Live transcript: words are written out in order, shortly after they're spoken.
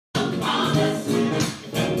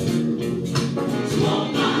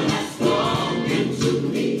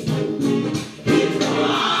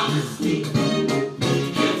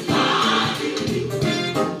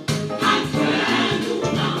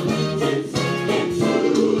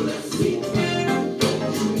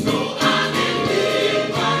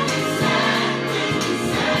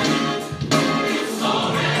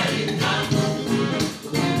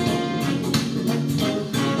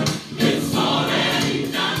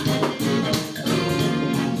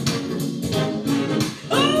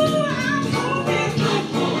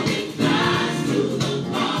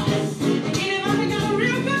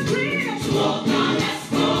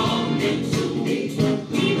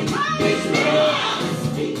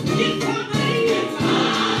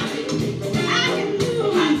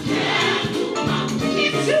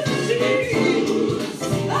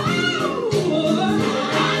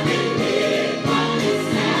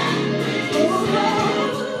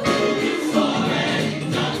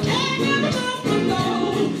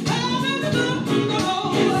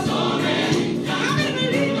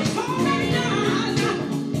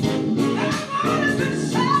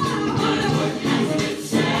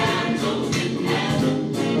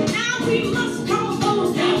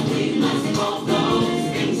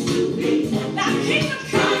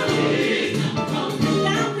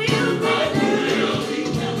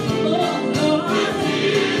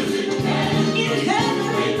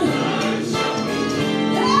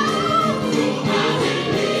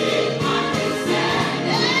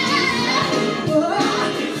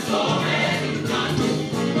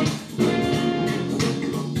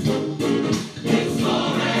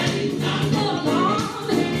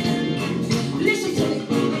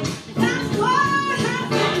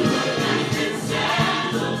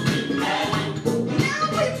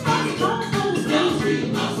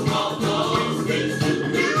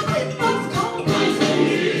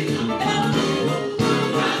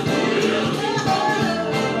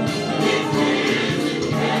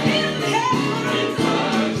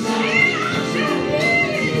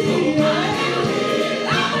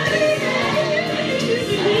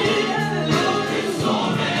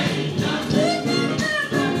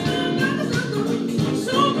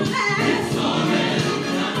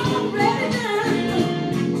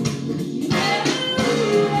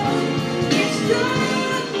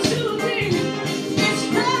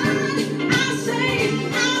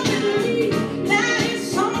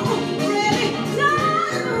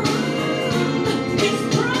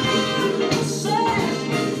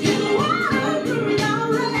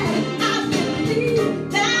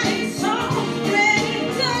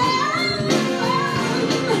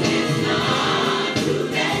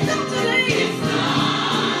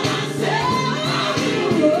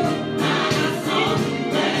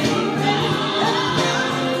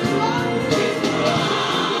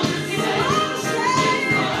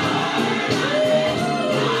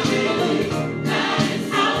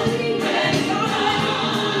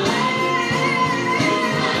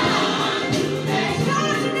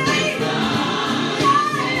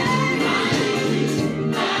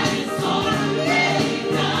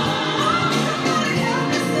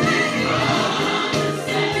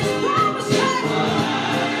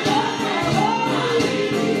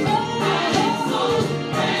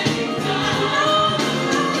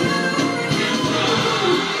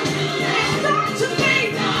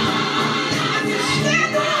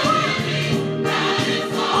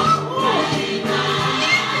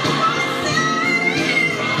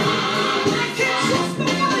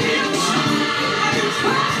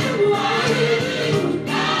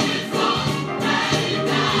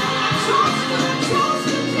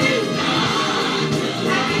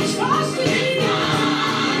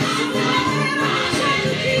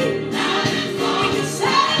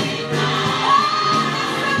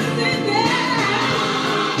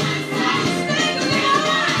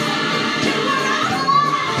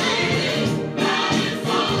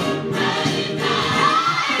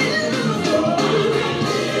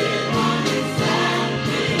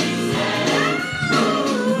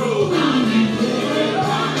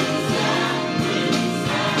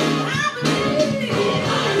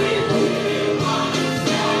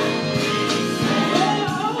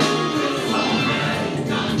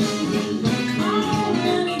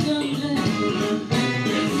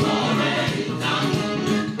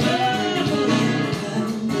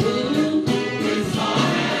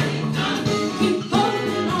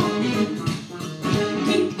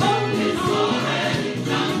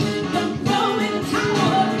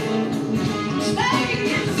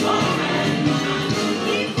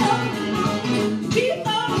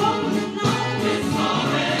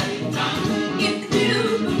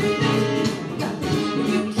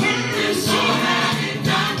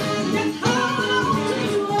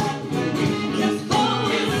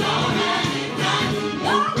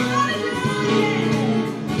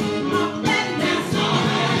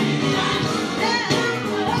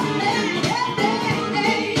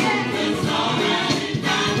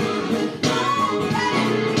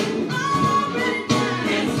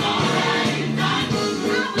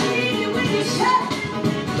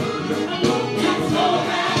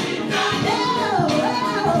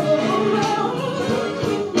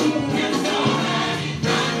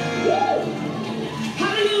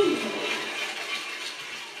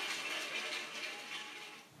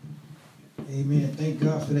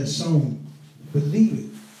for that song. Believe it.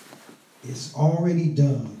 It's already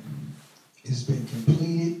done. It's been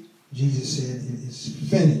completed. Jesus said it is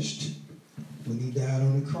finished when he died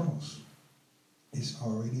on the cross. It's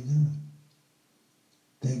already done.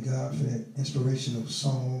 Thank God for that inspirational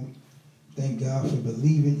song. Thank God for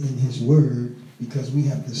believing in his word, because we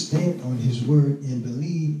have to stand on his word and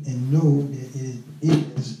believe and know that it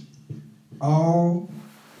is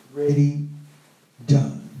already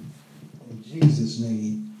done. In Jesus'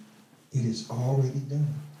 name, it is already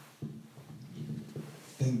done.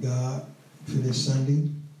 Thank God for this Sunday.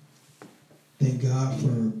 Thank God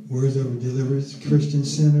for Words of Deliverance Christian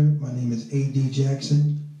Center. My name is A.D.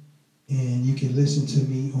 Jackson, and you can listen to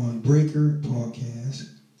me on Breaker Podcast,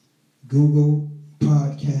 Google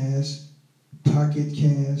Podcast, Pocket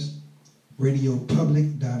Cast,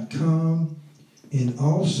 RadioPublic.com, and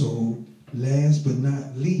also, last but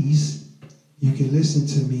not least, you can listen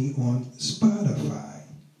to me on Spotify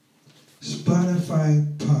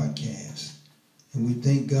Podcast. And we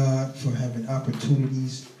thank God for having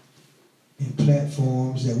opportunities and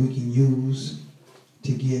platforms that we can use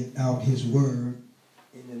to get out his word.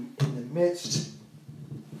 In the midst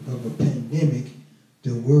of a pandemic,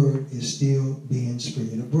 the word is still being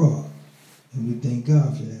spread abroad. And we thank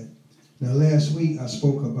God for that. Now, last week I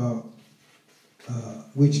spoke about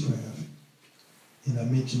witchcraft. And I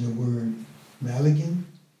mentioned the word malign.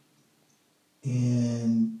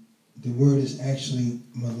 And the word is actually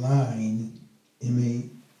malign, M-A-L-I-G-N,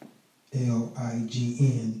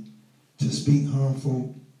 to speak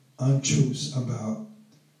harmful untruths about,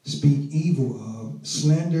 speak evil of,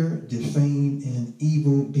 slander, defame, and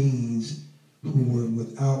evil beings who were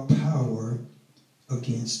without power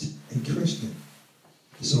against a Christian.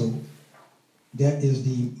 So that is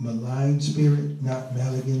the malign spirit, not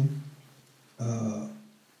malign.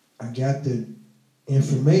 I got the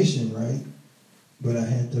information right, but I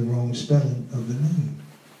had the wrong spelling of the name.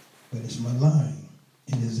 But it's malign.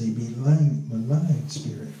 It is a malign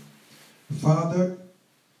spirit. Father,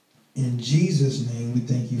 in Jesus' name, we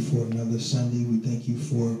thank you for another Sunday. We thank you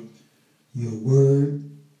for your word.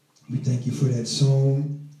 We thank you for that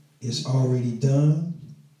song. It's already done.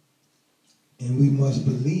 And we must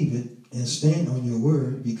believe it and stand on your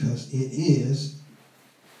word, because it is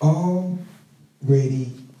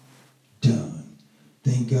already done.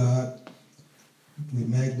 Thank God. We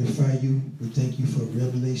magnify you. We thank you for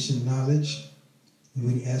revelation knowledge. And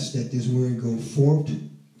we ask that this word go forth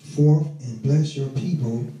and bless your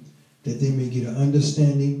people, that they may get an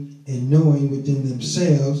understanding and knowing within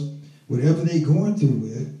themselves whatever they're going through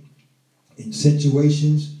with, in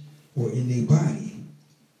situations or in their body,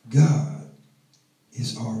 God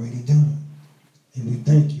is already done. And we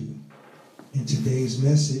thank you. In today's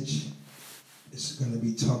message, it's going to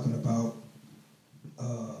be talking about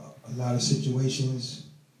a lot of situations,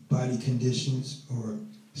 body conditions, or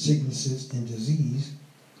sicknesses and disease,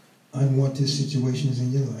 unwanted situations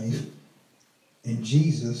in your life, and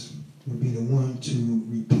Jesus will be the one to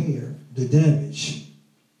repair the damage.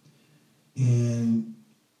 And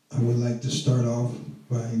I would like to start off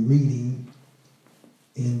by reading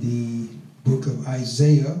in the book of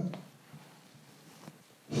Isaiah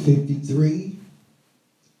 53,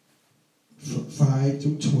 5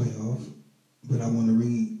 through 12, but I want to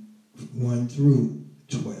read 1 through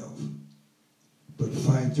 12. But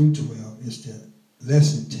 5 through 12 is the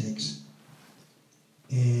lesson text,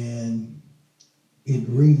 and it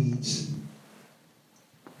reads,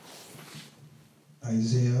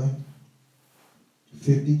 Isaiah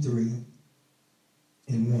 53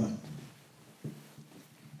 and 1.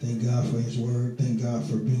 Thank God for his word. Thank God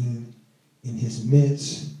for being in his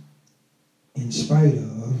midst, in spite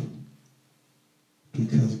of,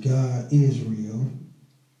 because God is real,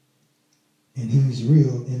 and he's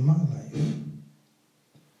real in my life.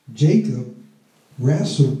 Jacob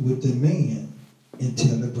wrestled with the man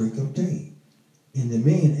until the break of day. And the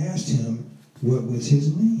man asked him what was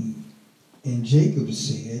his name. And Jacob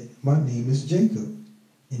said, my name is Jacob.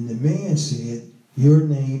 And the man said, your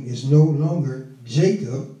name is no longer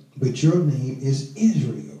Jacob, but your name is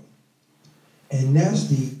Israel. And that's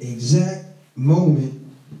the exact moment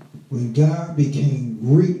when God became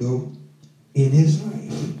real in his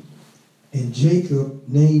life. And Jacob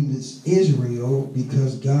named is Israel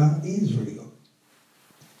because God is real.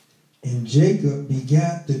 And Jacob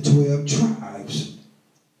begat the 12 tribes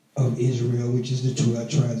of Israel, which is the 12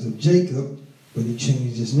 tribes of Jacob, but he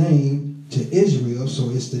changed his name to Israel, so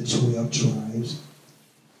it's the 12 tribes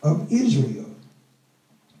of Israel.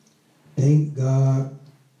 Thank God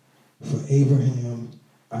for Abraham,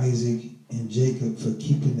 Isaac, and Jacob for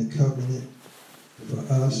keeping the covenant for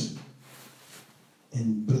us.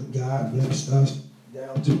 And God blessed us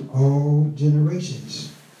down to all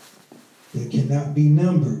generations that cannot be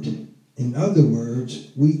numbered. In other words,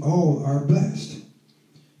 we all are blessed.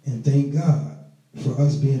 And thank God for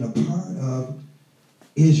us being a part of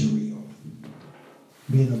Israel,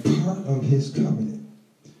 being a part of his covenant.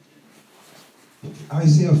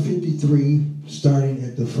 Isaiah 53, starting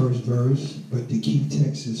at the first verse, but the key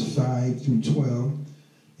text is 5 through 12,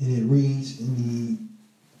 and it reads in the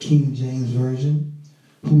King James Version,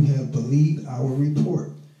 "Who have believed our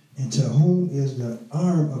report, and to whom is the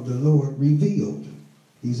arm of the Lord revealed?"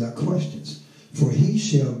 These are questions. "For he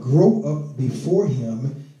shall grow up before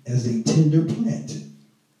him as a tender plant,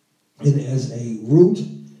 and as a root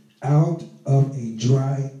out of a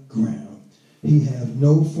dry ground. He hath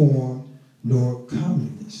no form nor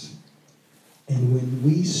comeliness. And when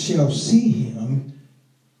we shall see him,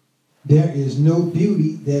 there is no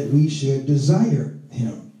beauty that we should desire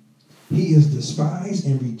him. He is despised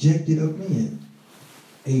and rejected of men,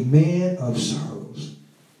 a man of sorrows,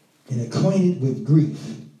 and acquainted with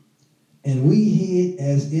grief. And we hid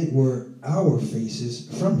as it were our faces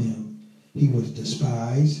from him. He was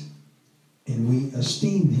despised, and we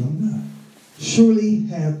esteemed him not. Surely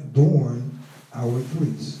hath borne our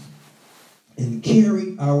griefs, and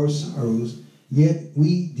carried our sorrows, yet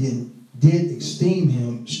we did esteem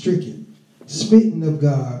him stricken, smitten of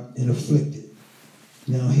God, and afflicted.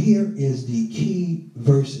 Now here is the key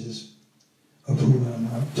verses of who I'm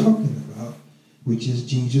talking about, which is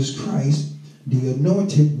Jesus Christ, the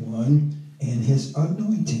anointed one, and his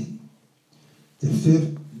anointing. The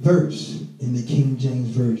 5th verse in the King James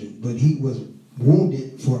Version. But he was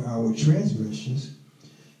wounded for our transgressions,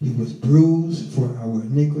 he was bruised for our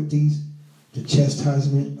iniquities, the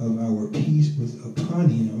chastisement of our peace was upon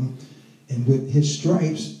him, and with his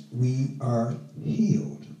stripes we are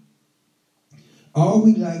healed. All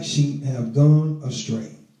we like sheep have gone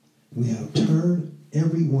astray. We have turned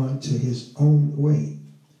everyone to his own way.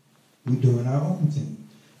 We're doing our own thing.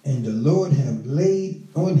 And the Lord have laid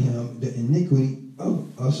on him the iniquity of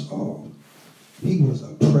us all. He was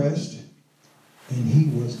oppressed and he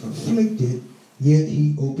was afflicted, yet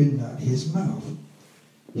he opened not his mouth.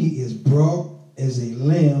 He is brought as a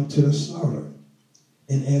lamb to the slaughter,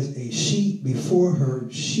 and as a sheep before her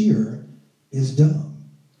shearer is dumb.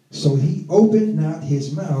 So he opened not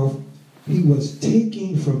his mouth. He was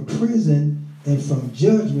taken from prison and from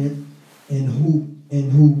judgment, and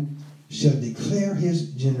who shall declare his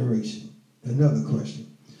generation? Another question.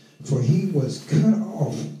 For he was cut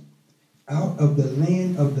off out of the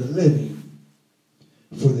land of the living.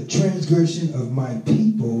 For the transgression of my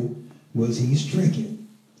people was he stricken.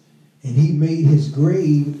 And he made his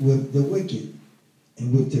grave with the wicked,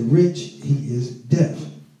 and with the rich he is deaf.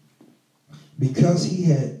 Because he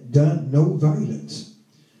had done no violence,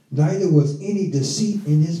 neither was any deceit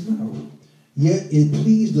in his mouth. Yet it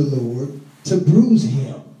pleased the Lord to bruise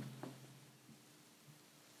him.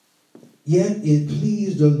 Yet it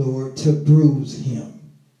pleased the Lord to bruise him.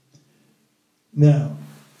 Now,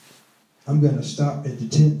 I'm going to stop at the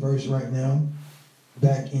 10th verse right now.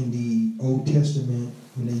 Back in the Old Testament,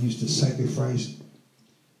 when they used to sacrifice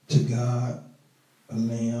to God a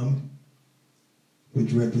lamb,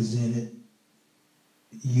 which represented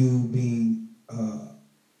you being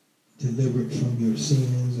delivered from your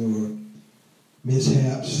sins or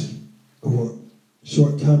mishaps or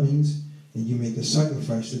shortcomings, and you make a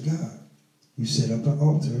sacrifice to God. You set up an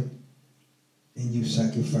altar and you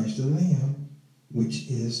sacrifice the lamb, which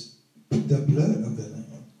is the blood of the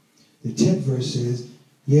lamb. The 10th verse says,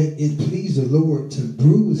 yet it pleased the Lord to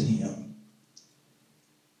bruise him.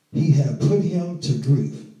 He hath put him to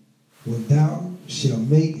grief. When thou shalt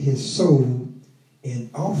make his soul an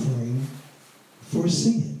offering for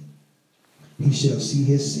sin, he shall see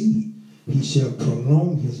his seed. He shall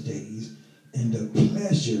prolong his days, and the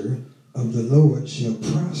pleasure of the Lord shall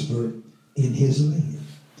prosper in his land.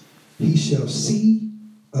 He shall see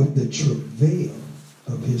of the travail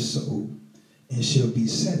of his soul, and shall be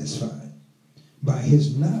satisfied. By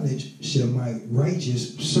his knowledge shall my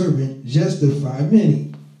righteous servant justify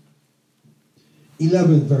many.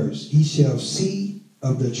 11th verse, he shall see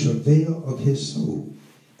of the travail of his soul,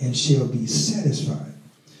 and shall be satisfied.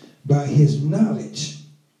 By his knowledge,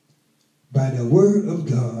 by the word of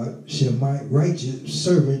God, shall my righteous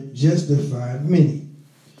servant justify many,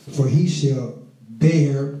 for he shall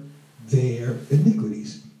bear their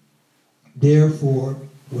iniquities. Therefore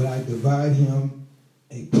will I divide him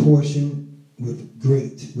a portion with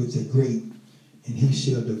the great, and he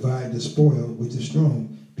shall divide the spoil with the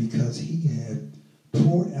strong, because he had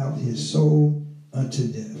poured out his soul unto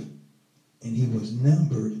death, and he was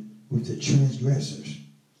numbered with the transgressors,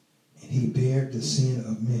 and he bare the sin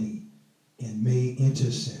of many, and made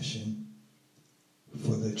intercession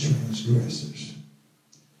for the transgressors.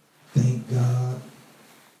 Thank God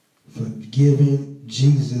for giving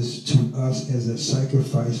Jesus to us as a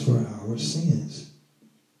sacrifice for our sins.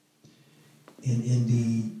 And in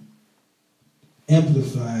the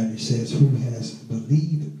Amplified, it says, who has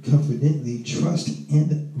believed confidently, trust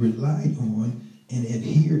and relied on and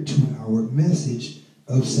adhered to our message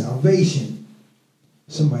of salvation.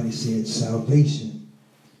 Somebody said salvation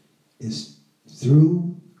is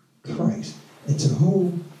through Christ. And to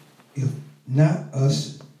whom, if not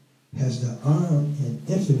us, has the arm and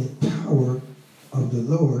infinite power of the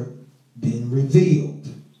Lord been revealed.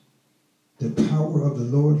 The power of the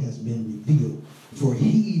Lord has been revealed. For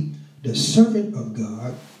he, the servant of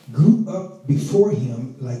God, grew up before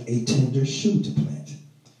him like a tender shoot plant,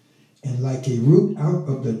 and like a root out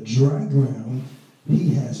of the dry ground.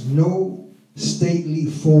 He has no stately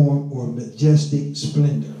form or majestic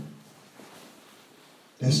splendor.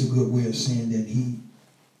 That's a good way of saying that he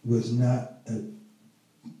was not a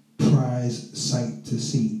prized sight to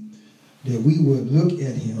see, that we would look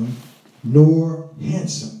at him, nor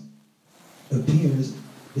handsome appearance,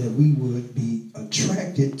 that we would be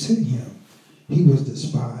attracted to him. He was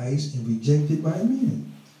despised and rejected by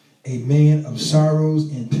men, a man of sorrows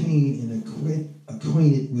and pain and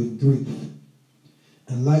acquainted with grief.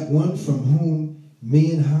 And like one from whom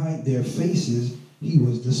men hide their faces, he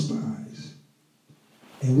was despised.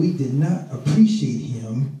 And we did not appreciate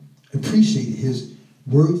his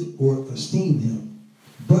worth or esteem him.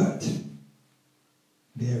 But,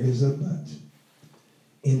 there is a but.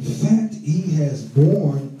 In fact, he has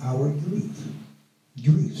borne our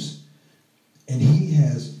griefs, and he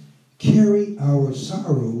has carried our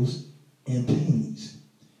sorrows and pains.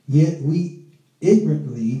 Yet we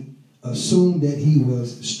ignorantly assumed that he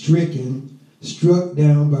was struck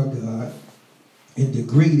down by God, and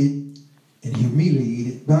degraded and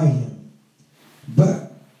humiliated by him.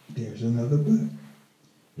 But, there's another but.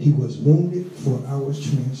 He was wounded for our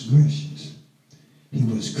transgressions. He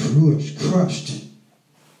was crushed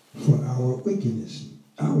for our wickedness,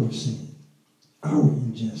 our sin, our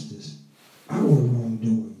injustice, our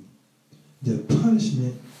wrongdoing. The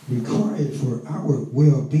punishment required for our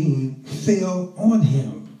well-being fell on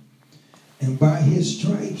him. And by his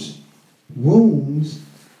stripes, wounds,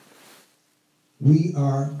 we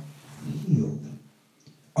are healed.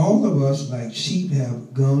 All of us, like sheep,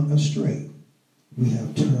 have gone astray. We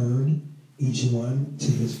have turned each one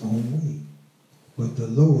to his own way. But the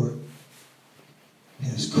Lord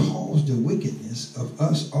has caused the wickedness of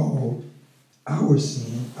us all, our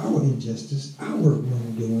sin, our injustice, our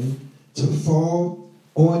wrongdoing, to fall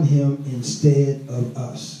on him instead of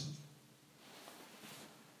us.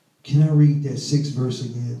 Can I read that 6th verse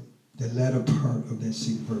again? The latter part of that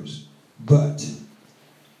 6th verse. But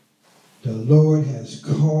the Lord has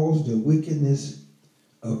caused the wickedness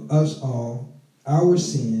of us all, our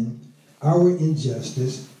sin, our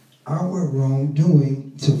injustice, our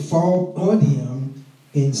wrongdoing, to fall on him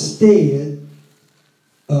instead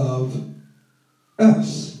of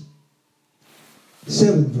us.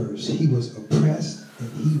 7th verse. He was oppressed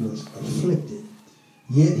and he was afflicted,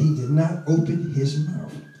 yet he did not open his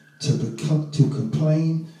mouth to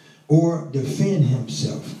complain or defend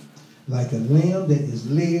himself. Like a lamb that is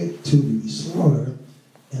led to the slaughter,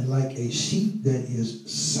 and like a sheep that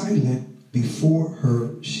is silent before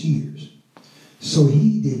her shears. So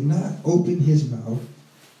he did not open his mouth.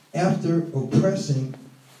 After oppressing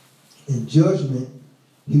in judgment,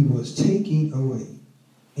 he was taken away.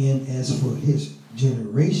 And as for his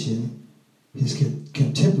generation, his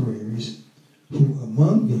contemporaries, who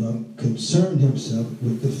among them concerned himself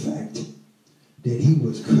with the fact that he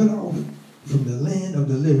was cut off from the land of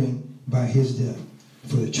the living by his death,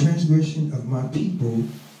 for the transgression of my people,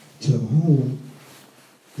 to whom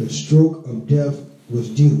the stroke of death was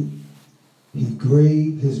due. His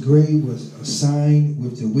grave was assigned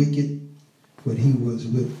with the wicked, but he was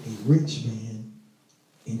with a rich man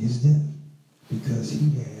in his death, because he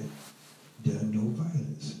had done no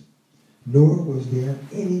violence, nor was there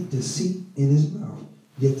any deceit in his mouth.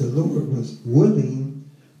 Yet the Lord was willing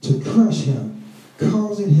to crush him,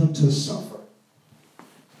 causing him to suffer.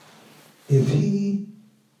 If he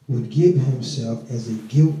would give himself as a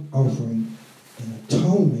guilt offering and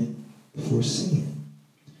atonement for sin,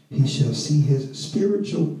 he shall see his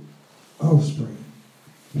spiritual offspring.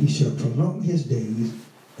 He shall prolong his days,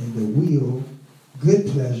 and the good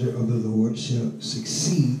pleasure of the Lord shall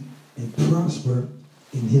succeed and prosper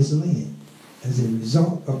in his land. As a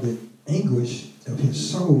result of the anguish of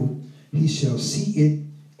his soul, he shall see it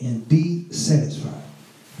and be satisfied.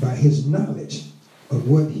 By his knowledge of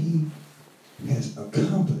what he has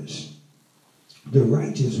accomplished, the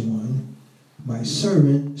righteous one, my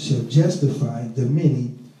servant, shall justify the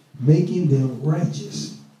many, making them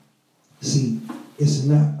righteous. See, it's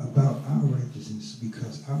not about our righteousness,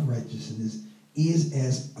 because our righteousness is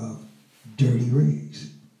as of dirty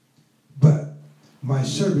rags. But my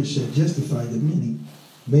servant shall justify the many,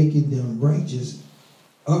 making them righteous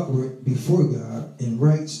upward before God in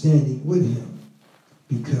right standing with him,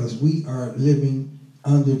 because we are living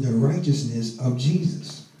under the righteousness of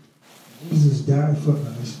Jesus. Jesus died for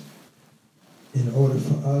us in order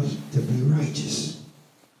for us to be righteous,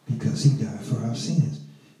 because he died for our sins,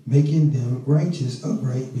 making them righteous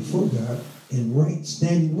upright before God in right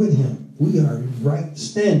standing with him. We are in right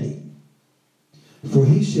standing. For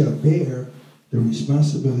he shall bear the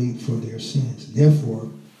responsibility for their sins.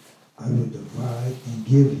 Therefore, I will divide and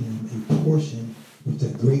give him a portion with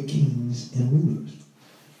the great kings and rulers.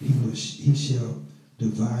 He shall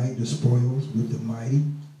divide the spoils with the mighty,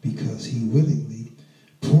 because he willingly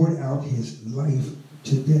poured out his life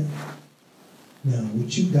to death. Now,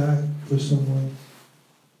 would you die for someone?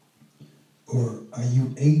 Or are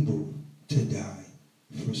you able to die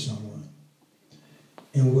for someone?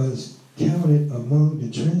 And was counted among the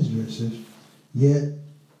transgressors, yet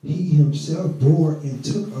he himself bore and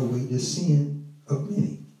took away the sin of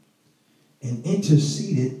many, and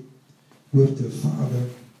interceded with the Father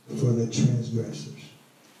for the transgressors.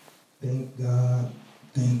 Thank God,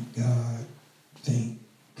 thank God, thank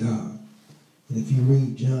God. And if you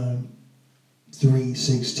read John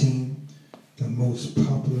 3:16, the most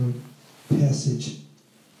popular passage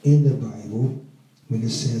in the Bible, when it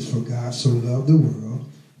says, for God so loved the world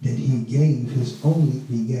that he gave his only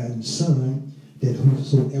begotten Son, that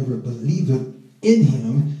whosoever believeth in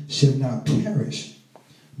him shall not perish,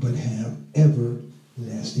 but have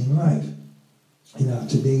everlasting life. And now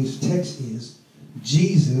today's text is,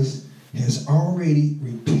 Jesus has already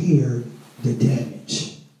repaired the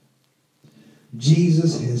damage.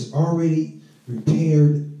 Jesus has already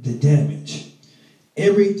repaired the damage.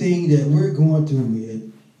 Everything that we're going through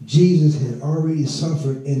with, Jesus had already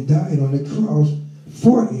suffered and died on the cross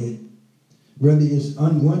for it. Whether it's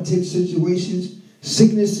unwanted situations,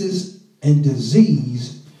 sicknesses, and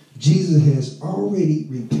disease, Jesus has already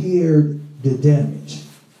repaired the damage.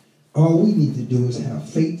 All we need to do is have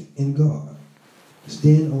faith in God.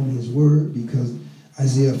 Stand on his word, because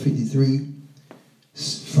Isaiah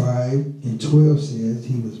 53:5-12 says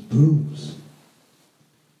he was bruised,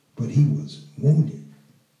 but he was wounded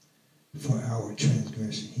for our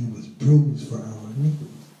transgression. He was bruised for our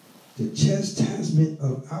iniquity. The chastisement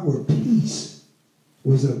of our peace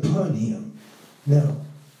was upon him. Now,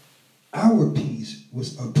 our peace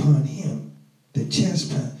was upon him. The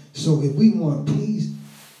chastisement. So if we want peace,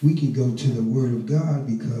 we can go to the word of God,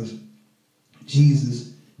 because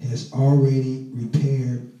Jesus has already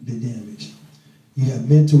repaired the damage. You have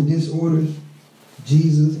mental disorders,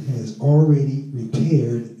 Jesus has already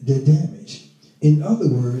repaired the damage. In other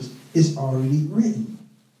words, it's already written.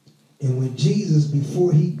 And when Jesus,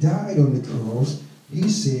 before he died on the cross, he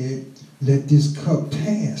said, let this cup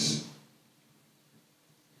pass,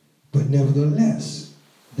 but nevertheless,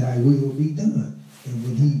 thy will be done. And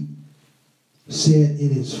when he said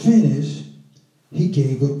it is finished, he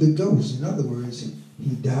gave up the ghost. In other words,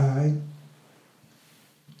 he died,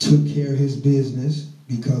 took care of his business,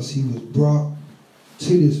 because he was brought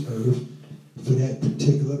to this earth for that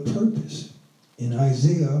particular purpose. In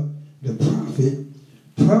Isaiah, the prophet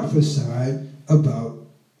prophesied about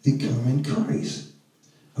the coming Christ,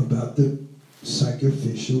 about the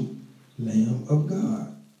sacrificial Lamb of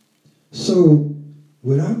God. So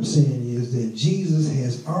what I'm saying is that Jesus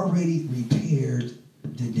has already repaired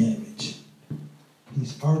the damage.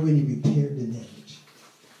 He's already repaired the damage.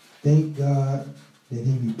 Thank God that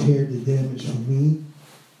he repaired the damage for me,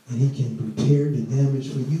 and he can repair the damage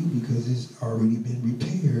for you, because it's already been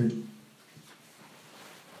repaired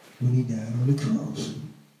when he died on the cross.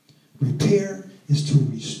 Repair is to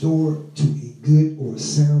restore to a good or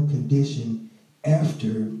sound condition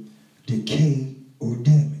after decay or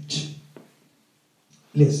damage.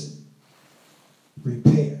 Listen,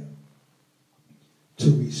 repair,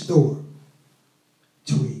 to restore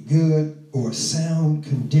to a good or sound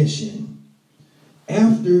condition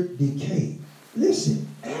after decay. Listen,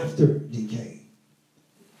 after decay.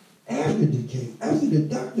 After decay. After the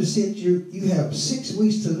doctor said you have 6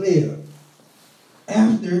 weeks to live.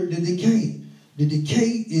 After the decay. The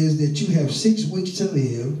decay is that you have 6 weeks to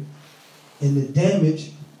live, and the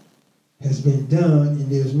damage has been done, and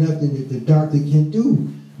there's nothing that the doctor can do.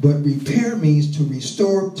 But repair means to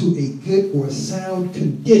restore to a good or sound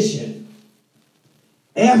condition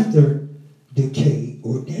after decay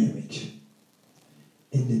or damage.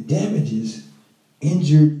 And the damages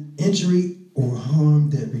injury or harm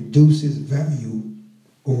that reduces value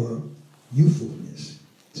or usefulness,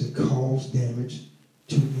 to cause damage,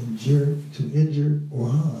 to injure or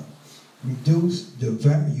harm. Reduce the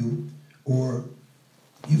value or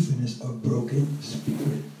usefulness of broken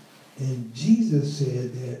spirit. And Jesus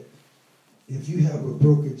said that if you have a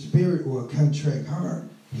broken spirit or a contrite heart,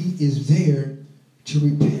 he is there to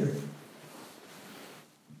repair it.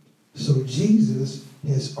 So Jesus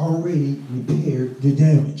has already repaired the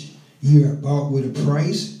damage. You are bought with a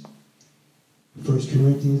price. 1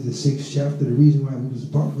 Corinthians, the 6th chapter, the reason why we was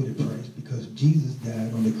bought with a price, because Jesus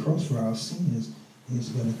died on the cross for our sins, and it's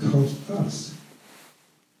going to cost us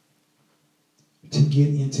to get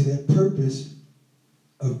into that purpose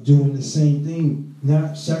of doing the same thing,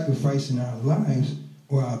 not sacrificing our lives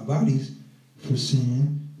or our bodies for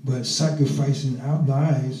sin, but sacrificing our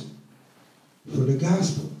lives for the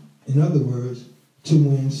gospel. In other words, to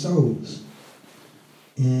win souls.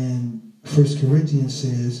 And 1 Corinthians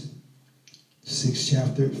says, 6th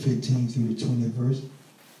chapter, 15 through the 20th verse,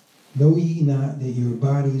 know ye not that your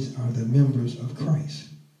bodies are the members of Christ?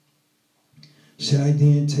 Shall I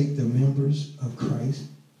then take the members of Christ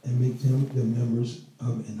and make them the members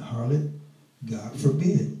of an harlot? God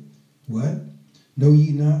forbid. What? Know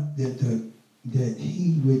ye not that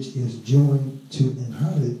he which is joined to an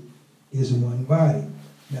harlot is one body?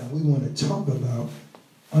 Now we want to talk about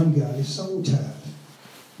ungodly soul ties.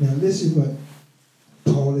 Now listen what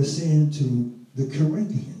Paul is saying to the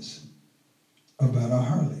Corinthians about a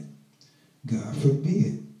harlot. God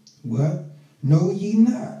forbid. What? Know ye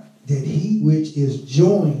not that he which is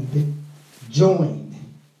joined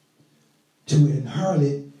to an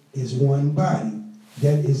harlot is one body?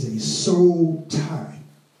 That is a soul tie.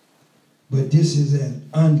 But this is an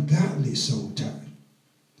ungodly soul tie.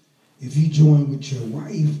 If you join with your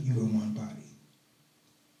wife, you are one body.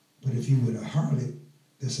 But if you with a harlot,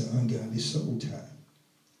 that's an ungodly soul tie.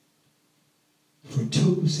 For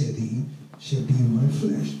two, said he, shall be one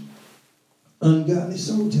flesh. Ungodly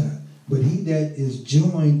soul tie. But he that is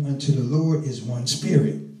joined unto the Lord is one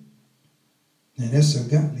spirit. Now that's a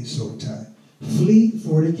godly soul tie. Flee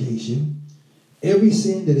fornication. Every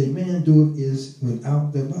sin that a man doeth is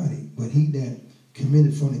without the body. But he that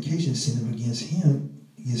committed fornication sinneth against him,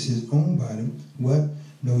 is his own body. What?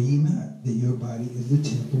 Know ye not that your body is the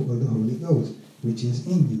temple of the Holy Ghost, which is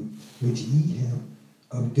in you, which ye have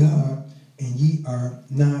of God, and ye are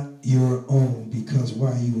not your own, because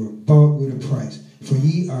why? You were bought with a price. For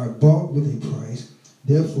ye are bought with a price.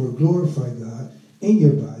 Therefore glorify God in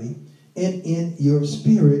your body and in your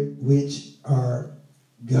spirit, which are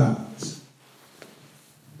God's.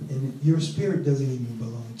 And your spirit doesn't even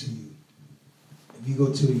belong to you. If you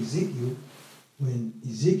go to Ezekiel, when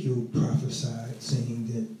Ezekiel prophesied, saying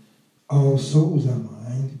that all souls are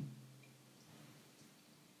mine,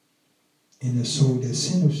 and the soul that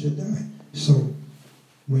sinneth shall die. So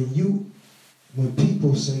when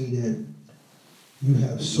people say that you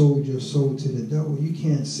have sold your soul to the devil, you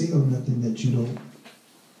can't sell nothing that you don't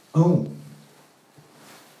own.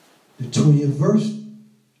 The 20th verse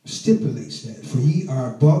stipulates that. For ye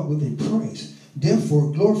are bought with a price.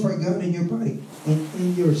 Therefore glorify God in your body and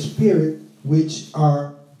in your spirit, which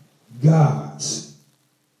are God's.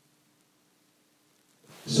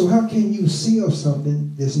 So how can you sell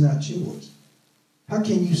something that's not yours? How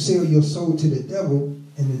can you sell your soul to the devil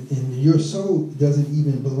and your soul doesn't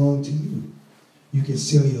even belong to you? You can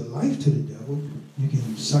sell your life to the devil. You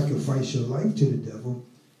can sacrifice your life to the devil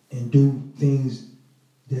and do things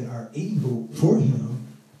that are evil for him,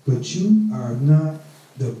 but you are not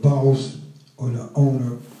the boss or the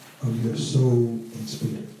owner of your soul and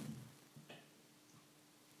spirit.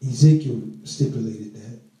 Ezekiel stipulated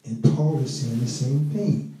that, and Paul is saying the same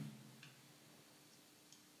thing.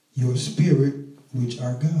 Your spirit, which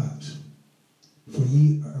are God's. For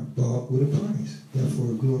ye are bought with a price.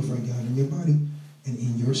 Therefore glorify God in your body and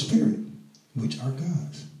in your spirit, which are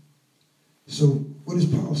God's. So what is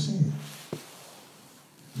Paul saying?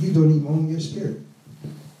 You don't even own your spirit.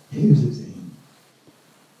 Here's the thing.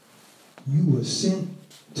 You were sent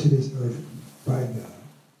to this earth by God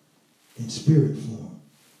in spirit form.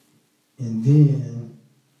 And then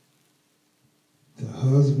the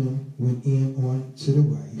husband went in on to the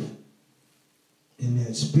wife, and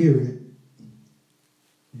that spirit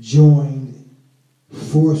joined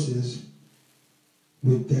forces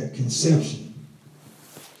with that conception.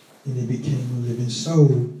 And it became a living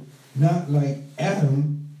soul, not like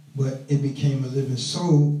Adam, but it became a living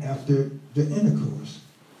soul after the intercourse.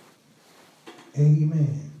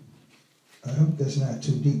 Amen. I hope that's not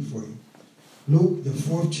too deep for you. Luke, the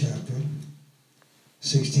 4th chapter,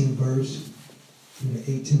 16th verse through the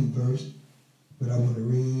 18th verse, But I want to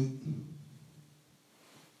read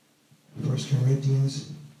 1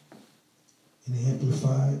 Corinthians in the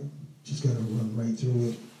Amplified. Just got to run right through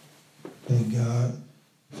it. Thank God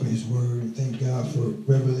for his word. Thank God for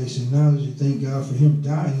revelation knowledge. And thank God for him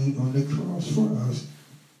dying on the cross for us,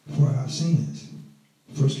 for our sins.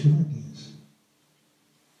 1 Corinthians.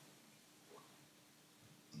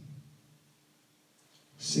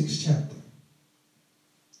 6th chapter.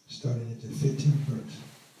 Starting at the 15th verse.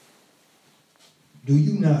 Do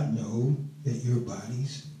you not know that your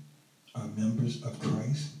bodies are members of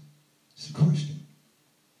Christ? It's a question.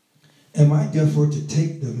 Am I therefore to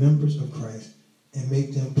take the members of Christ and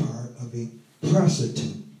make them part of a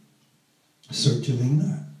prostitute? Certainly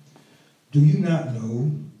not. Do you not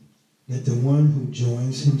know that the one who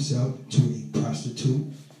joins himself to a prostitute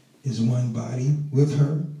is one body with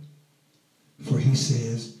her? For he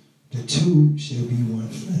says, the two shall be one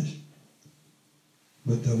flesh.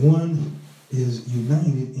 But the one is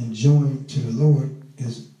united and joined to the Lord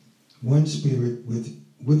as one spirit with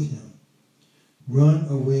him. Run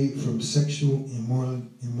away from sexual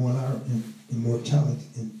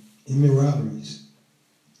immoralities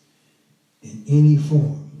in any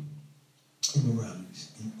form.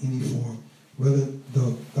 Immoralities in any form, whether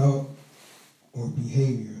the thought or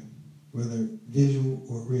behavior, whether visual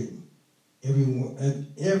or written.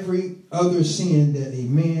 Every other sin that a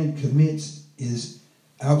man commits is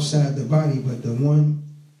outside the body, but the one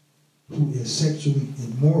who is sexually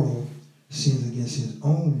immoral sins against his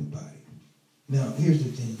own body. Now, here's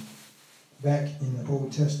the thing. Back in the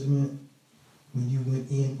Old Testament, when you went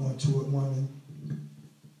in onto a woman,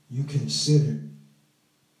 you considered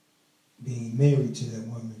being married to that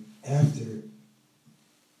woman after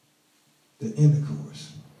the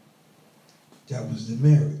intercourse. That was the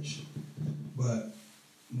marriage. But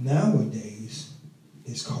nowadays,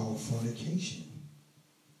 it's called fornication.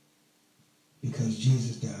 Because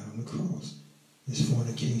Jesus died on the cross. It's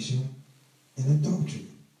fornication and adultery.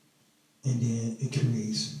 And then it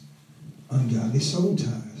creates ungodly soul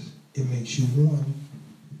ties. It makes you one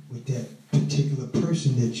with that particular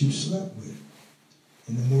person that you slept with.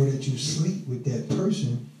 And the more that you sleep with that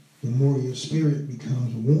person, the more your spirit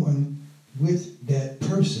becomes one with that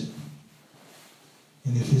person.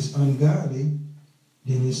 And if it's ungodly,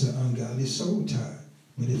 then it's an ungodly soul tie.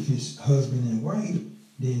 But if it's husband and wife,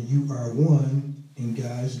 then you are one, and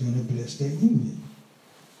God's going to bless that union.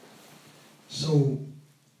 So,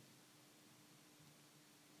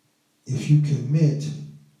 if you commit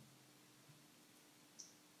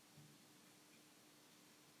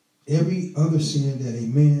every other sin that a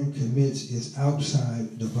man commits is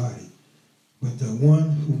outside the body, but the one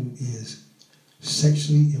who is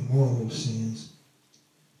sexually immoral sins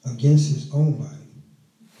against his own body.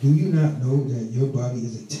 Do you not know that your body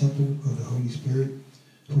is a temple of the Holy Spirit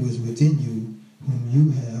who is within you, whom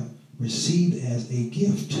you have received as a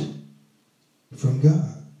gift from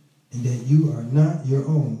God, and that you are not your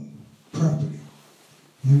own property?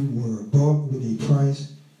 You were bought with a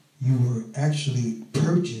price. You were actually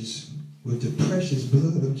purchased with the precious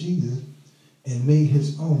blood of Jesus and made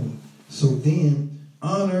his own. So then,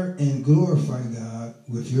 honor and glorify God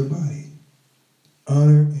with your body.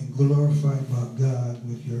 Honor and glorify God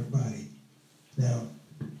with your body. Now,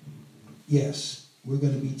 yes, we're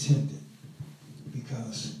going to be tempted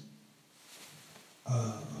because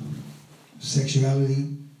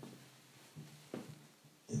sexuality,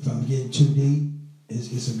 if I'm getting too deep,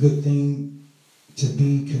 it's a good thing to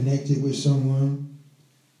be connected with someone,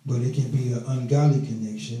 but it can be an ungodly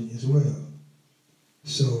connection as well.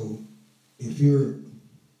 So if you're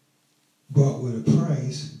bought with a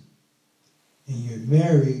price and you're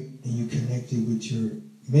married and you're connected with your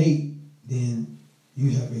mate, then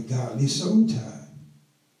you have a godly soul tie.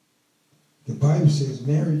 The Bible says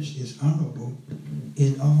marriage is honorable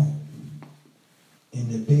in all, and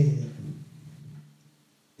the bed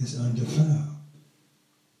is undefiled,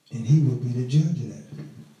 and he will be the judge of that.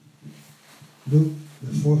 Luke,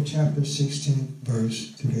 the 4th chapter, 16th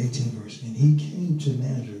verse through the 18th verse. And he came to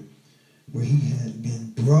Nazareth, where he had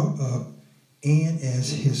been brought up, and as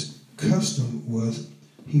his custom was,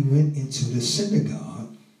 he went into the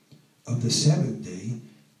synagogue of the Sabbath day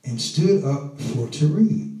and stood up for to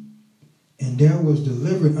read. And there was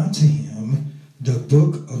delivered unto him the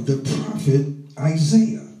book of the prophet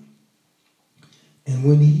Isaiah. And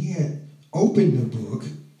when he had opened the book,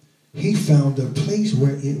 he found the place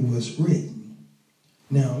where it was written.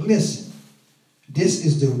 Now listen, this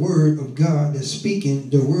is the word of God that's speaking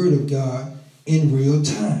the word of God in real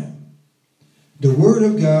time. The word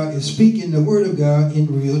of God is speaking the word of God in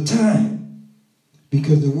real time,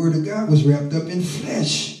 because the word of God was wrapped up in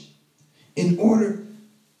flesh in order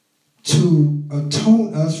to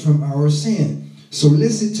atone us from our sin. So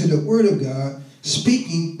listen to the word of God,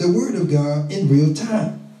 speaking the word of God in real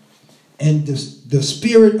time. And the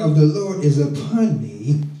Spirit of the Lord is upon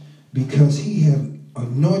me, because he have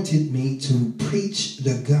anointed me to preach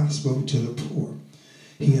the gospel to the poor.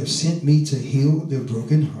 He have sent me to heal the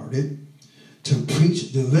brokenhearted, to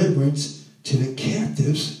preach deliverance to the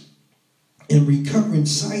captives, and recovering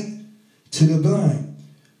sight to the blind,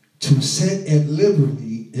 to set at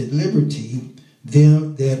liberty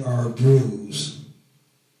them that are bruised.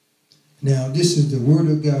 Now, this is the word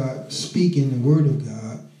of God, speaking the word of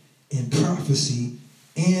God in prophecy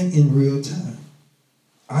and in real time.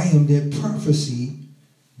 I am that prophecy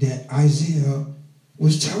that Isaiah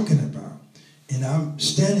was talking about. And I'm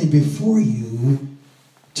standing before you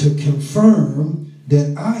to confirm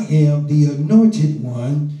that I am the anointed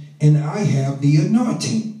one and I have the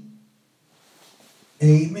anointing.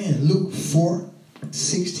 Amen. Luke 4,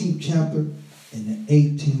 16th chapter and the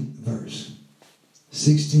 18th verse.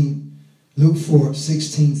 Luke 4,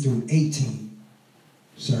 16 through 18.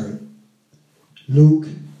 Sorry. Luke,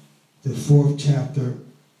 the 4th chapter,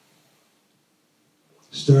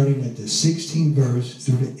 starting at the 16th verse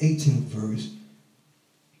through the 18th verse.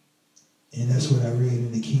 And that's what I read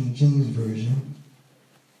in the King James Version.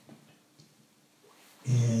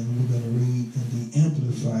 And we're going to read in the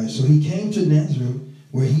Amplified. So he came to Nazareth,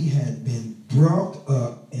 where he had been brought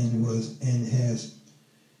up, and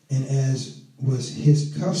as was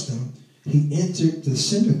his custom, he entered the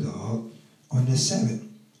synagogue on the Sabbath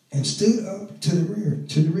and stood up to read.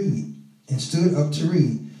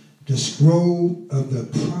 The scroll of the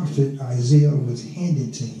prophet Isaiah was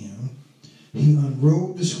handed to him. He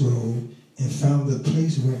unrolled the scroll and found the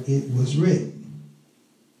place where it was written.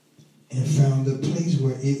 The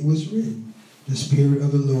Spirit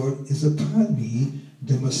of the Lord is upon me,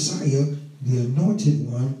 the Messiah, the anointed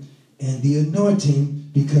one, and the anointing,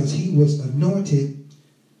 because he has anointed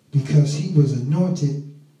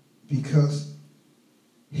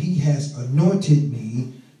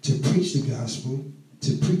me to preach the gospel,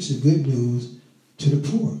 to preach the good news to the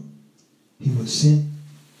poor. He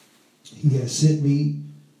has sent me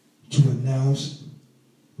to announce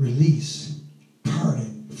release,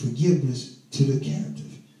 pardon, forgiveness to the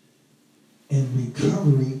captive, and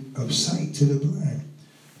recovery of sight to the blind,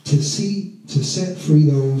 to set free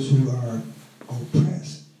those who are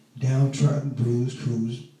oppressed, downtrodden, bruised,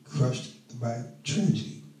 crushed by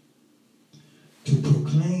tragedy, to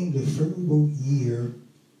proclaim the favorable year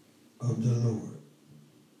of the Lord,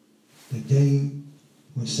 the day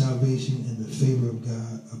when salvation and the favor of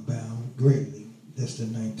God abound greatly. That's the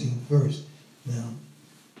 19th verse. Now,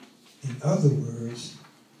 in other words,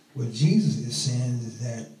 what Jesus is saying is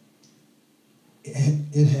that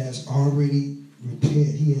it has already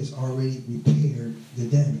repaired. He has already repaired the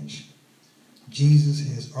damage. Jesus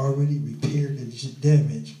has already repaired the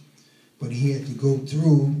damage, but he had to go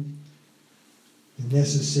through the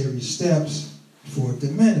necessary steps for it to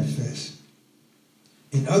manifest.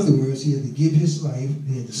 In other words, he had to give his life,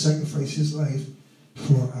 he had to sacrifice his life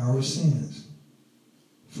for our sins,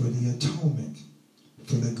 for the atonement,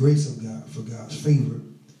 for the grace of God, for God's favor,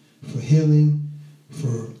 for healing,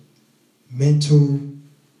 for mental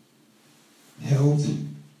health.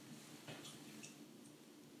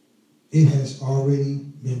 It has already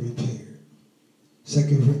been repaired. 2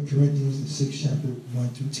 Corinthians 6 chapter 1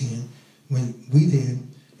 through 10. When we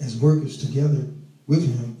then, as workers together with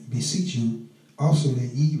him, beseech you also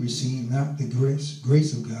that ye receive not the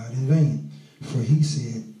grace of God in vain. For he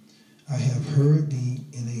said, I have heard thee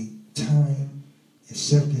in a time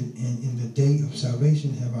accepted, and in the day of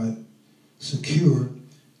salvation have I secured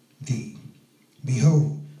thee.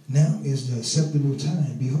 Behold, now is the acceptable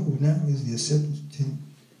time. Behold, now is the accepted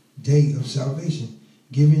day of salvation.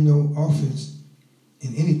 Giving no offense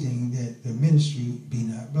in anything, that the ministry be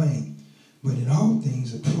not blamed, but in all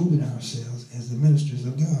things approving ourselves as the ministers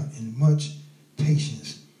of God, in much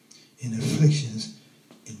patience, in afflictions,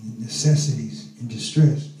 in necessities, in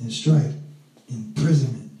distress, in strife, in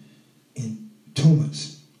imprisonment, in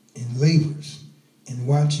tumults, in labors, in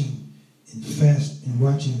watching, in fasting,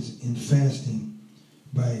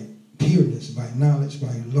 by pureness, by knowledge,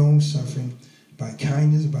 by long suffering, by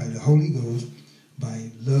kindness, by the Holy Ghost, by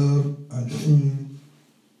love unfeigned,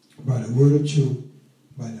 by the word of truth,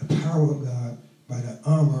 by the power of God, by the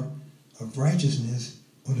armor of righteousness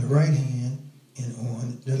on the right hand and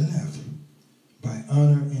on the left, by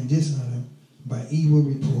honor and dishonor, by evil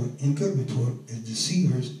report and good report, as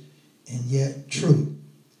deceivers and yet true,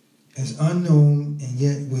 as unknown and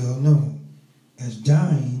yet well known, as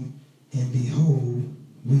dying and behold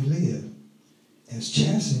we live, as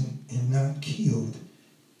chastened and not killed,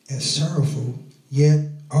 as sorrowful yet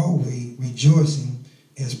always rejoicing,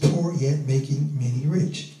 as poor, yet making many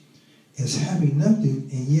rich, as having nothing,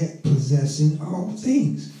 and yet possessing all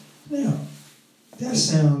things. Now, that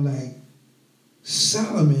sounds like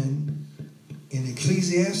Solomon in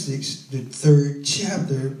Ecclesiastes, the 3rd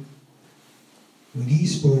chapter, when he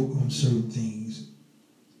spoke on certain things.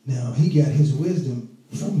 Now, he got his wisdom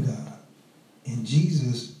from God, and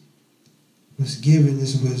Jesus was giving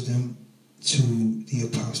this wisdom to the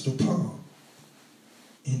Apostle Paul.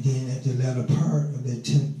 And then at the latter part of the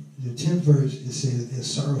 10th verse, it says,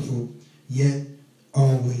 as sorrowful, yet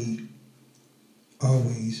always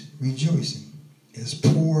rejoicing, as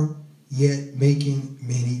poor, yet making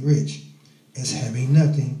many rich, as having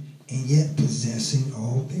nothing, and yet possessing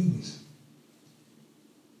all things.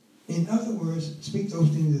 In other words, speak those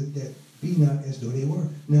things that be not as though they were.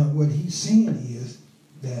 Now, what he's saying is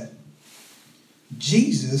that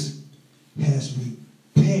Jesus has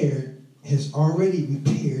already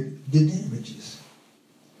repaired the damages.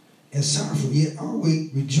 As sorrowful, yet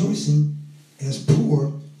always rejoicing, as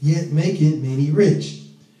poor, yet making many rich,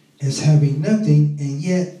 as having nothing, and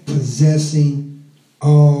yet possessing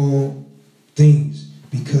all things,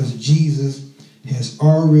 because Jesus has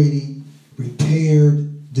already repaired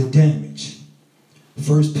the damage.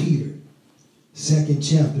 1 Peter, 2nd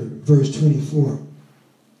chapter, verse 24.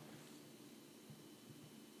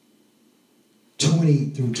 20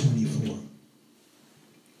 through 24.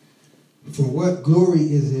 For what glory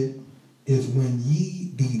is it if when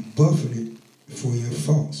ye be buffeted for your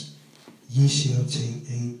faults, ye shall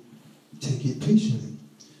take it patiently?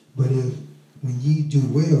 But if when ye do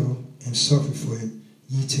well and suffer for it,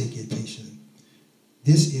 ye take it patiently.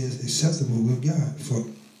 This is acceptable with God. For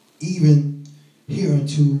even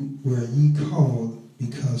hereunto were ye called,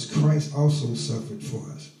 because Christ also suffered for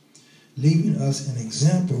us, leaving us an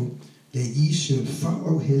example that ye should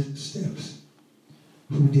follow his steps,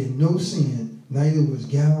 who did no sin, neither was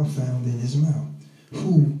guile found in his mouth,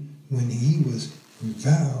 who, when he was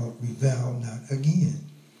reviled not again.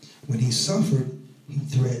 When he suffered, he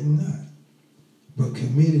threatened not, but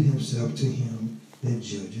committed himself to him that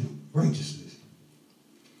judgeth righteousness,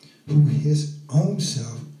 who his own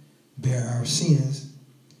self bare our sins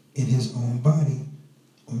in his own body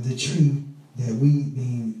on the tree, that we,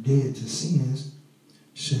 being dead to sins,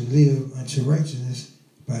 should live unto righteousness,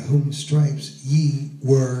 by whom stripes ye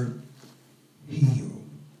were healed.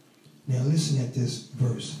 Now listen at this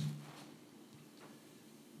verse.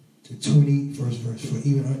 The 21st verse. For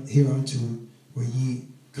even hereunto were ye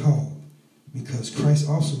called, because Christ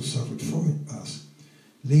also suffered for us,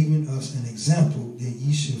 leaving us an example that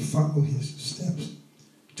ye should follow his steps.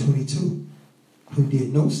 22. Who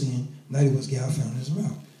did no sin, neither was guile found in his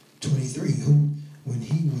mouth. 23. Who, when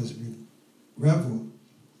he was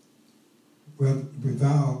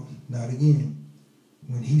reviled not again.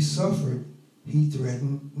 When he suffered, he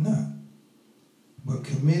threatened not, but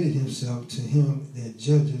committed himself to him that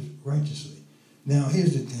judgeth righteously. Now,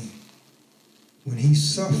 here's the thing. When he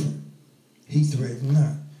suffered, he threatened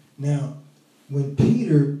not. Now, when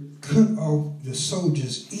Peter cut off the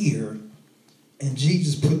soldier's ear, and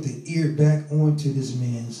Jesus put the ear back onto this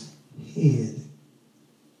man's head,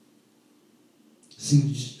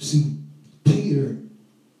 see, Peter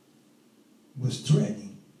was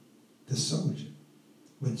threatening the soldier.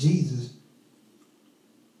 But Jesus,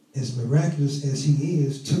 as miraculous as he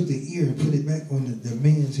is, took the ear and put it back on the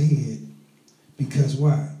man's head. Because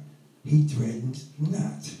why? He threatened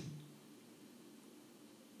not.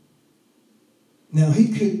 Now,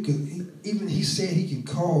 he said he could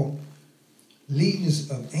call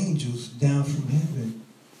legions of angels down from heaven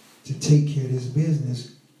to take care of this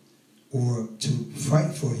business or to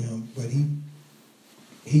fight for him, but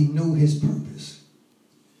he knew his purpose.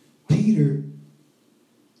 Peter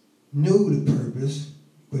knew the purpose,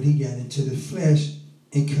 but he got into the flesh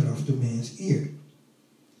and cut off the man's ear.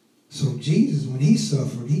 So Jesus, when he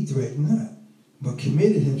suffered, he threatened not, but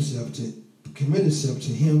committed himself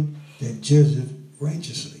to him that judgeth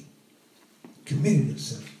righteously. Committed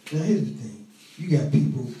himself. Now here's the thing. You got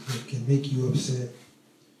people that can make you upset.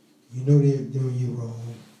 You know they're doing you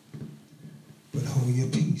wrong, but hold your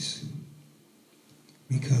peace.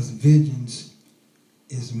 Because vengeance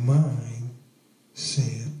is mine,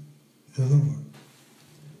 saith the Lord.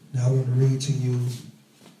 Now I want to read to you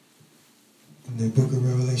in the book of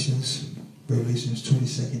Revelations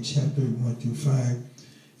 22nd chapter, 1 through 5.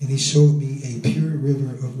 And he showed me a pure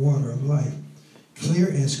river of water of life,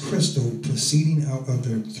 clear as crystal, proceeding out of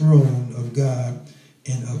the throne of God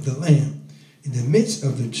and of the Lamb. In the midst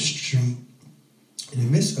of the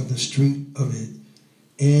street of it,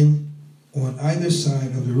 and on either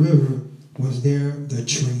side of the river was there the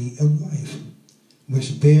tree of life,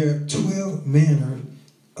 which bear 12 manner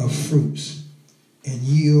of fruits, and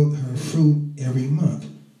yield her fruit every month.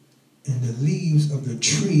 And the leaves of the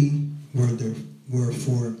tree were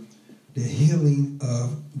for the healing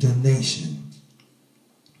of the nation.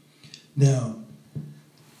 Now,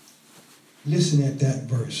 listen at that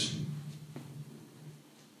verse.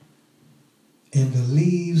 And the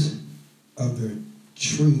leaves of the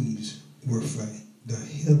trees were for the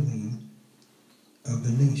healing of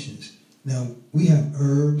the nations. Now, we have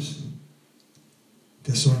herbs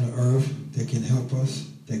that's on the earth that can help us,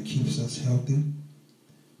 that keeps us healthy.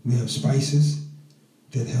 We have spices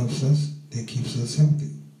that helps us, that keeps us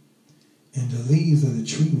healthy. And the leaves of the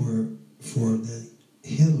tree were for the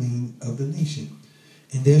healing of the nation.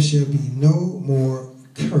 And there shall be no more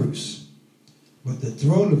curse, but the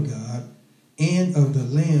throne of God and of the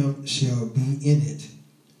Lamb shall be in it,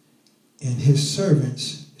 and his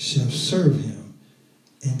servants shall serve him,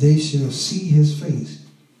 and they shall see his face,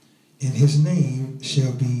 and his name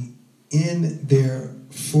shall be in their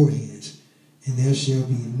foreheads, and there shall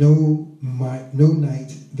be no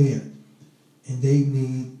night there, and they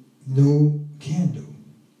need no candle,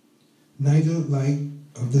 neither light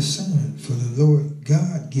of the sun, for the Lord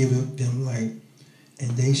God giveth them light,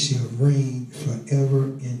 and they shall reign forever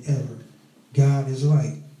and ever. God is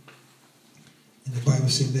light. And the Bible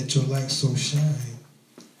says, let your light so shine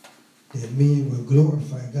that men will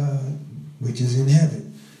glorify God, which is in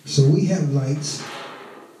heaven. So we have lights.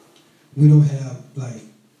 We don't have like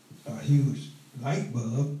a huge light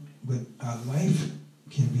bulb, but our life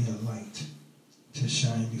can be a light to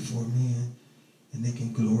shine before men, and they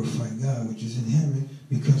can glorify God, which is in heaven.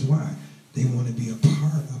 Because why? They want to be a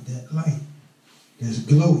part of that light that's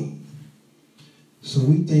glowing. So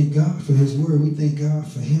we thank God for his word. We thank God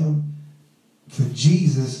for him, for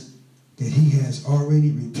Jesus, that he has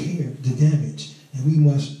already repaired the damage. And we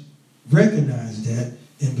must recognize that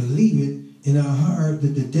and believe it in our heart that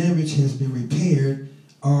the damage has been repaired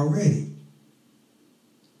already.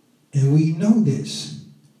 And we know this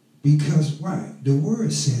because why? The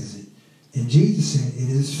word says it. And Jesus said it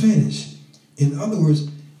is finished. In other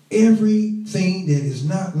words, everything that is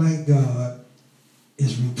not like God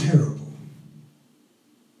is repairable.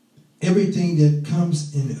 Everything that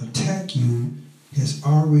comes and attack you has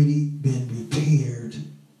already been repaired.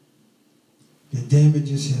 The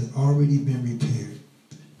damages have already been repaired.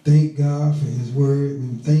 Thank God for his word.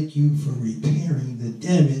 We thank you for repairing the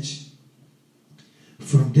damage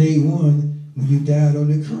from day one when you died on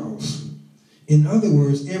the cross. In other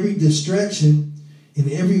words, every distraction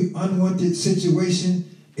in every unwanted situation,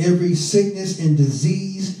 every sickness and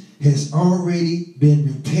disease has already been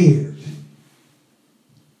repaired.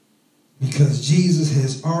 Because Jesus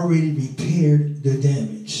has already repaired the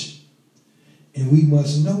damage. And we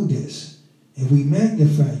must know this. And we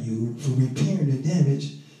magnify you for repairing the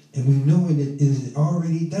damage. And we know that it is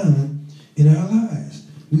already done in our lives.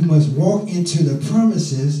 We must walk into the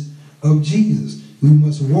promises of Jesus. We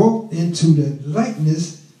must walk into the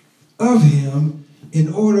likeness of him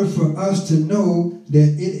in order for us to know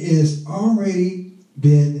that it has already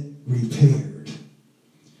been repaired.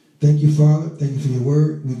 Thank you, Father. Thank you for your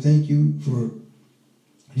word. We thank you for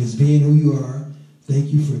just being who you are.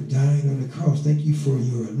 Thank you for dying on the cross. Thank you for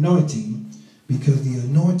your anointing, because the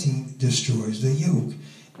anointing destroys the yoke.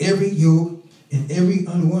 Every yoke and every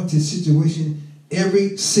unwanted situation,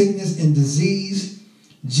 every sickness and disease,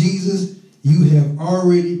 Jesus, you have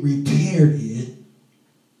already repaired it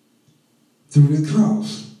through the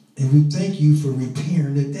cross. And we thank you for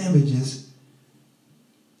repairing the damages.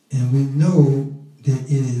 And we know that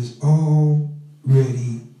it is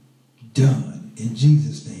already done. In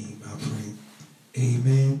Jesus' name I pray.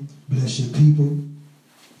 Amen. Bless your people.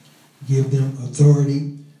 Give them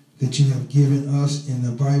authority that you have given us in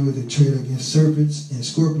the Bible to tread against serpents and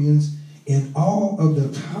scorpions and all of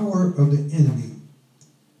the power of the enemy.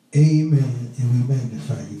 Amen. And we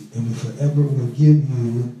magnify you. And we forever will give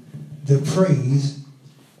you the praise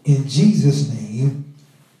in Jesus' name.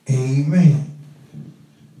 Amen.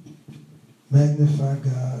 Magnify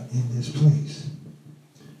God in this place.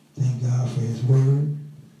 Thank God for his word.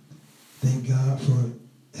 Thank God for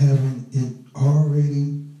having it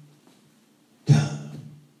already done.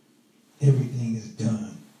 Everything is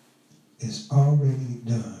done. It's already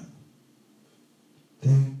done.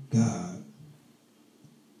 Thank God.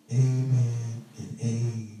 Amen and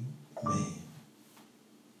amen.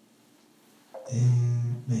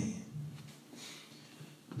 Amen.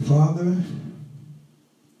 Father,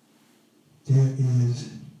 there is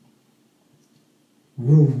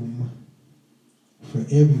room for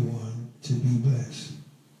everyone to be blessed.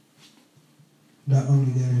 Not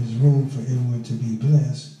only there is room for everyone to be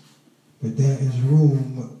blessed, But there is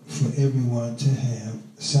room for everyone to have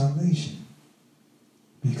salvation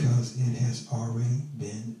because it has already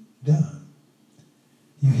been done.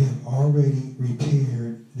 You have already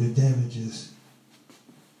repaired the damages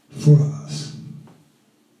for us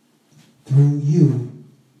through you,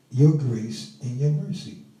 your grace, and your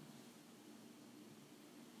mercy.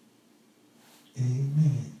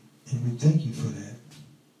 Amen. And we thank you for that.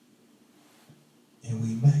 And we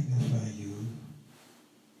magnify you.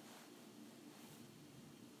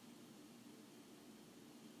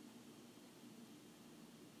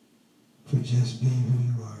 For just being who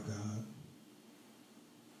you are, God.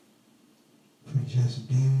 For just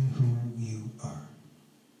being who you are.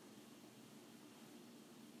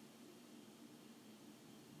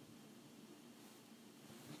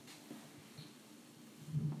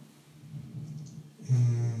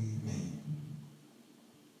 Amen.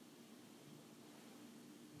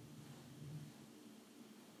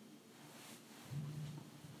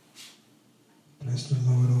 Bless the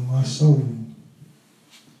Lord, O my soul,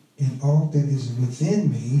 and all that is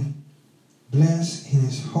within me. Bless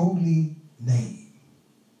his holy name.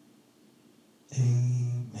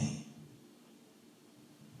 Amen.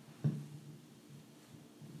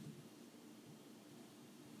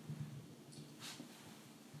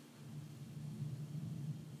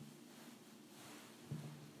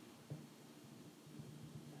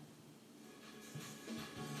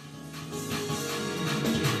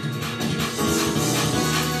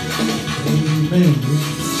 Amen.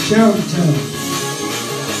 Shouting time.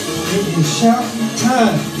 It is shouting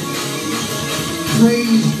time.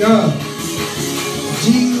 Praise God.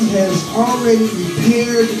 Jesus has already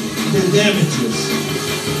repaired the damages.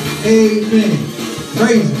 Amen.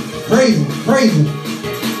 Praise him. Praise him. Praise him.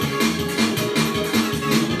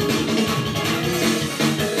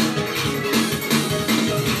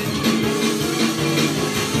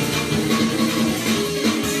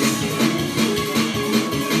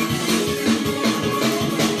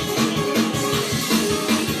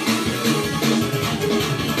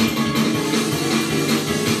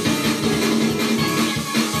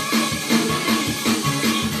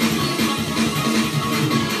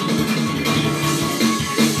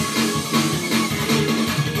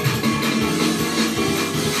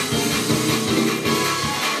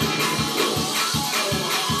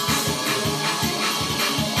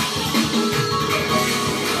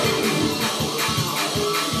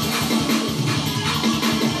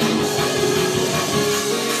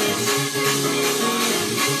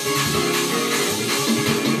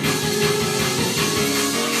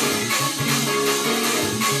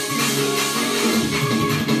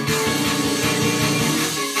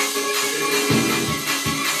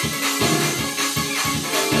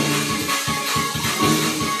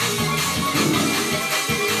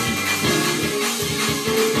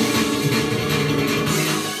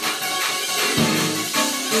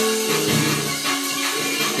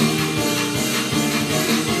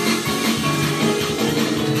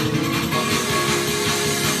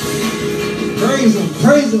 Praise him,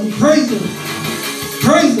 praise him, praise him,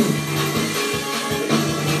 praise him,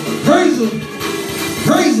 praise him,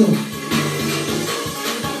 praise him.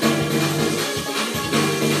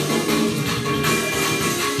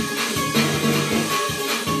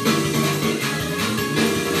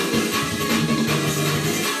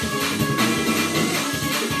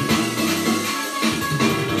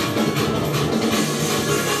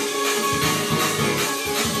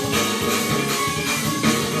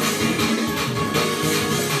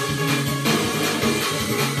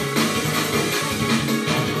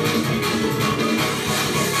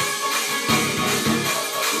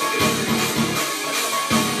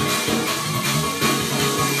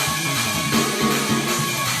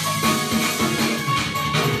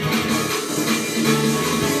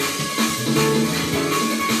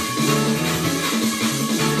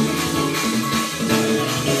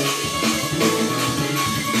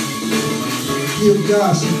 Give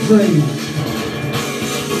God some praise.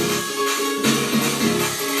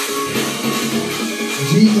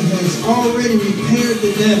 Jesus has already repaired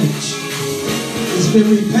the damage. It's been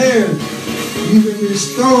repaired. You've been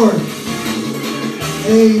restored.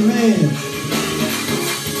 Amen.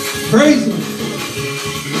 Praise him.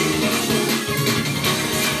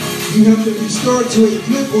 You have been restored to a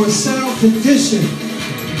good or sound condition.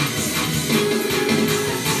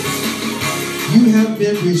 You have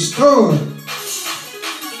been restored.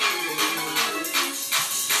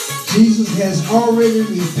 Jesus has already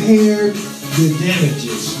repaired the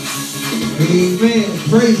damages. Amen.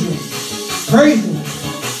 Praise him. Praise him.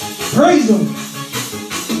 Praise him.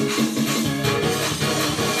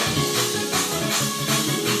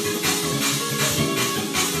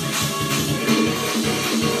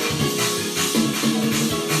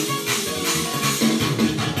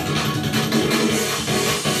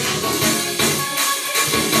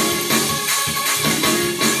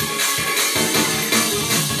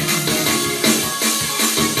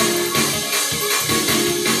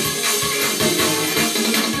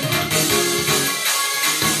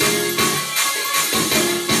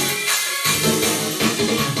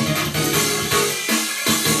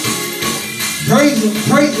 Praise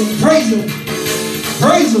him, praise him, praise him.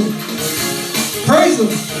 Praise him. Praise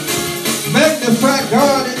him. Magnify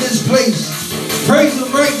God in this place. Praise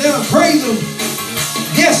him right now. Praise him.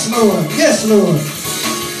 Yes, Lord. Yes, Lord.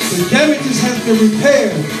 The damages have been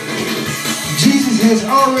repaired. Jesus has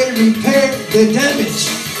already repaired the damage.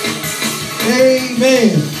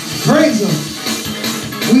 Amen. Praise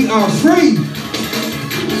him. We are free.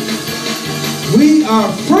 We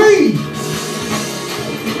are free.